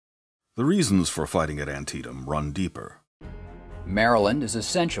The reasons for fighting at Antietam run deeper. Maryland is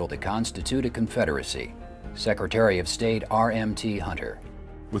essential to constitute a confederacy. Secretary of State R.M.T. Hunter.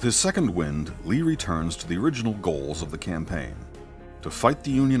 With his second wind, Lee returns to the original goals of the campaign: to fight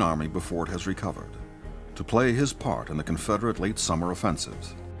the Union Army before it has recovered, to play his part in the Confederate late summer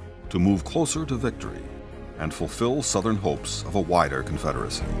offensives, to move closer to victory, and fulfill Southern hopes of a wider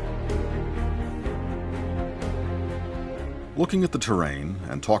Confederacy. Looking at the terrain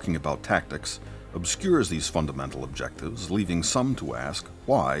and talking about tactics obscures these fundamental objectives, leaving some to ask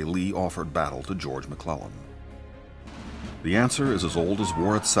why Lee offered battle to George McClellan. The answer is as old as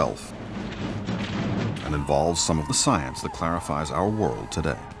war itself and involves some of the science that clarifies our world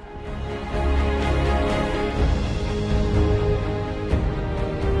today.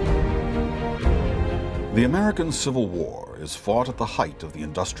 The American Civil War is fought at the height of the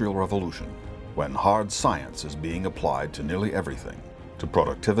Industrial Revolution, when hard science is being applied to nearly everything, to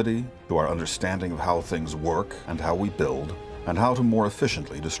productivity, to our understanding of how things work and how we build, and how to more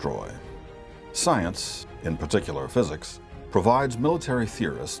efficiently destroy. Science, in particular physics, provides military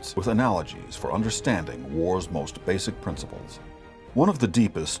theorists with analogies for understanding war's most basic principles. One of the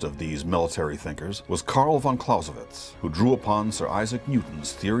deepest of these military thinkers was Carl von Clausewitz, who drew upon Sir Isaac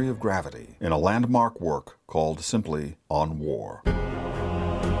Newton's theory of gravity in a landmark work called simply On War.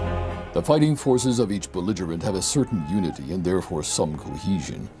 The fighting forces of each belligerent have a certain unity and therefore some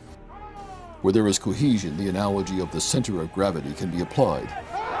cohesion. Where there is cohesion, the analogy of the center of gravity can be applied.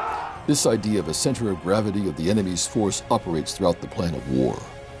 This idea of a center of gravity of the enemy's force operates throughout the plan of war.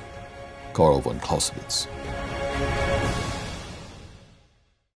 Carl von Clausewitz.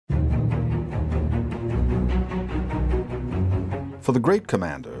 For the great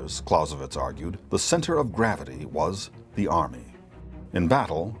commanders, Clausewitz argued, the center of gravity was the army. In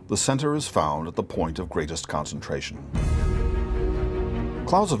battle, the center is found at the point of greatest concentration.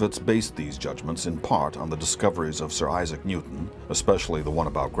 Clausewitz based these judgments in part on the discoveries of Sir Isaac Newton, especially the one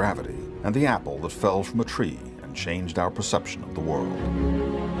about gravity, and the apple that fell from a tree and changed our perception of the world.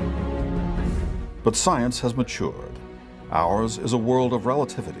 But science has matured. Ours is a world of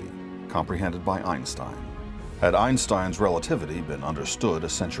relativity, comprehended by Einstein. Had Einstein's relativity been understood a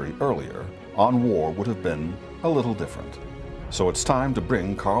century earlier, On War would have been a little different. So it's time to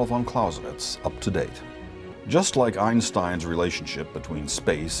bring Carl von Clausewitz up to date. Just like Einstein's relationship between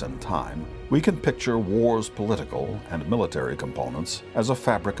space and time, we can picture war's political and military components as a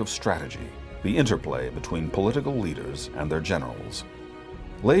fabric of strategy, the interplay between political leaders and their generals.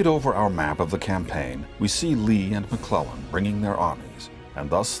 Laid over our map of the campaign, we see Lee and McClellan bringing their armies, and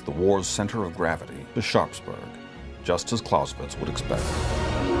thus the war's center of gravity, to Sharpsburg, just as Clausewitz would expect.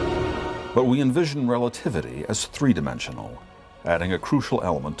 But we envision relativity as three-dimensional, adding a crucial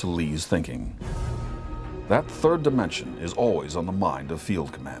element to Lee's thinking. That third dimension is always on the mind of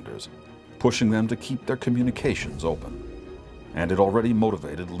field commanders, pushing them to keep their communications open. And it already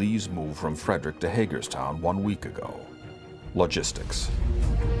motivated Lee's move from Frederick to Hagerstown 1 week ago: logistics.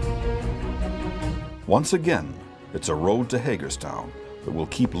 Once again, it's a road to Hagerstown that will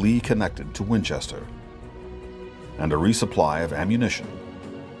keep Lee connected to Winchester, and a resupply of ammunition,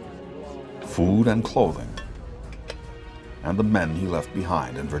 food and clothing, and the men he left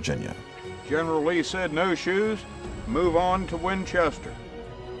behind in Virginia. General Lee said no shoes, move on to Winchester.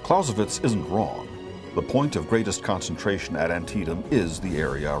 Clausewitz isn't wrong. The point of greatest concentration at Antietam is the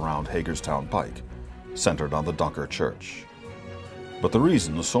area around Hagerstown Pike, centered on the Dunker Church. But the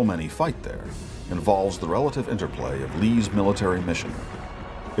reason so many fight there involves the relative interplay of Lee's military mission,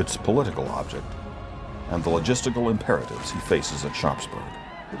 its political object, and the logistical imperatives he faces at Sharpsburg.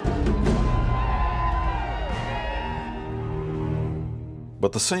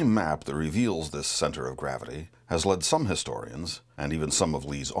 But the same map that reveals this center of gravity has led some historians, and even some of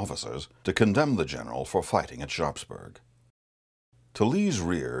Lee's officers, to condemn the general for fighting at Sharpsburg. To Lee's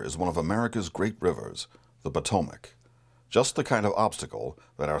rear is one of America's great rivers, the Potomac, just the kind of obstacle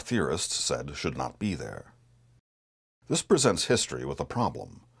that our theorists said should not be there. This presents history with a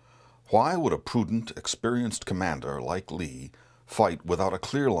problem. Why would a prudent, experienced commander like Lee fight without a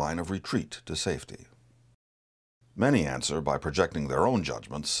clear line of retreat to safety? Many answer by projecting their own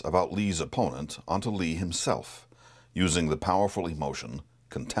judgments about Lee's opponent onto Lee himself, using the powerful emotion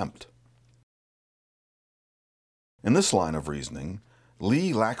contempt. In this line of reasoning,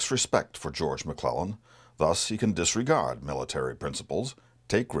 Lee lacks respect for George McClellan, thus he can disregard military principles,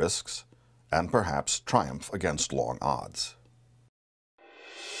 take risks, and perhaps triumph against long odds.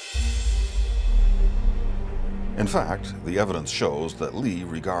 In fact, the evidence shows that Lee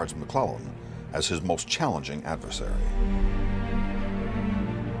regards McClellan as his most challenging adversary.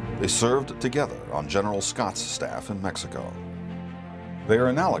 They served together on General Scott's staff in Mexico. They are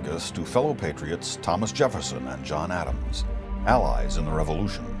analogous to fellow patriots Thomas Jefferson and John Adams, allies in the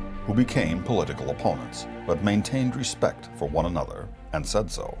Revolution, who became political opponents, but maintained respect for one another and said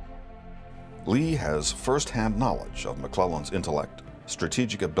so. Lee has first-hand knowledge of McClellan's intellect,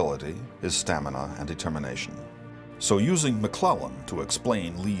 strategic ability, his stamina, and determination. So using McClellan to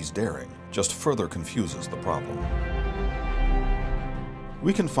explain Lee's daring just further confuses the problem.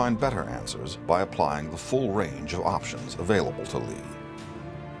 We can find better answers by applying the full range of options available to Lee.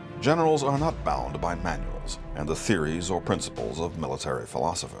 Generals are not bound by manuals and the theories or principles of military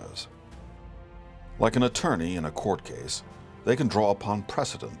philosophers. Like an attorney in a court case, they can draw upon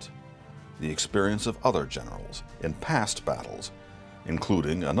precedent, the experience of other generals in past battles,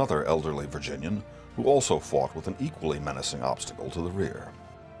 including another elderly Virginian who also fought with an equally menacing obstacle to the rear.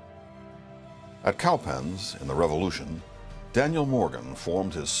 At Cowpens in the Revolution, Daniel Morgan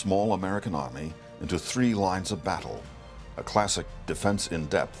formed his small American army into 3 lines of battle, a classic defense in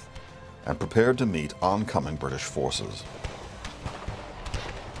depth, and prepared to meet oncoming British forces.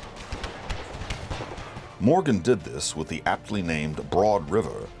 Morgan did this with the aptly named Broad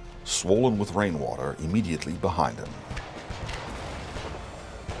River, swollen with rainwater, immediately behind him.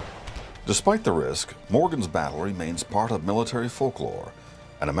 Despite the risk, Morgan's battle remains part of military folklore,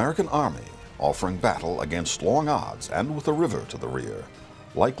 an American army offering battle against long odds and with a river to the rear,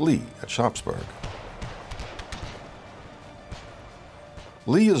 like Lee at Sharpsburg.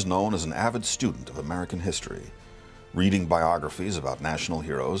 Lee is known as an avid student of American history, reading biographies about national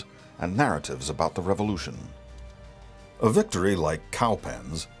heroes and narratives about the Revolution. A victory like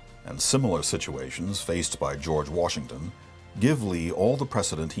Cowpens and similar situations faced by George Washington give Lee all the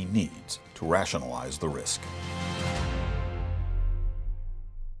precedent he needs to rationalize the risk.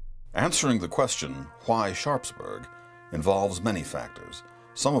 Answering the question, why Sharpsburg, involves many factors,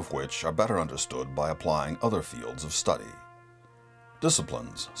 some of which are better understood by applying other fields of study.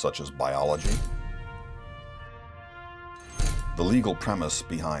 Disciplines such as biology, the legal premise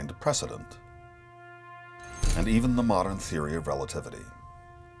behind precedent, and even the modern theory of relativity.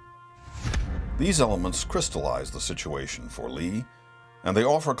 These elements crystallize the situation for Lee, and they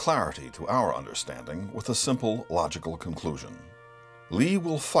offer clarity to our understanding with a simple logical conclusion. Lee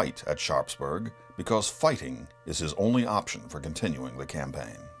will fight at Sharpsburg because fighting is his only option for continuing the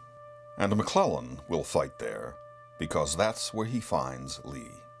campaign. And McClellan will fight there because that's where he finds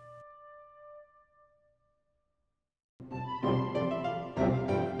Lee.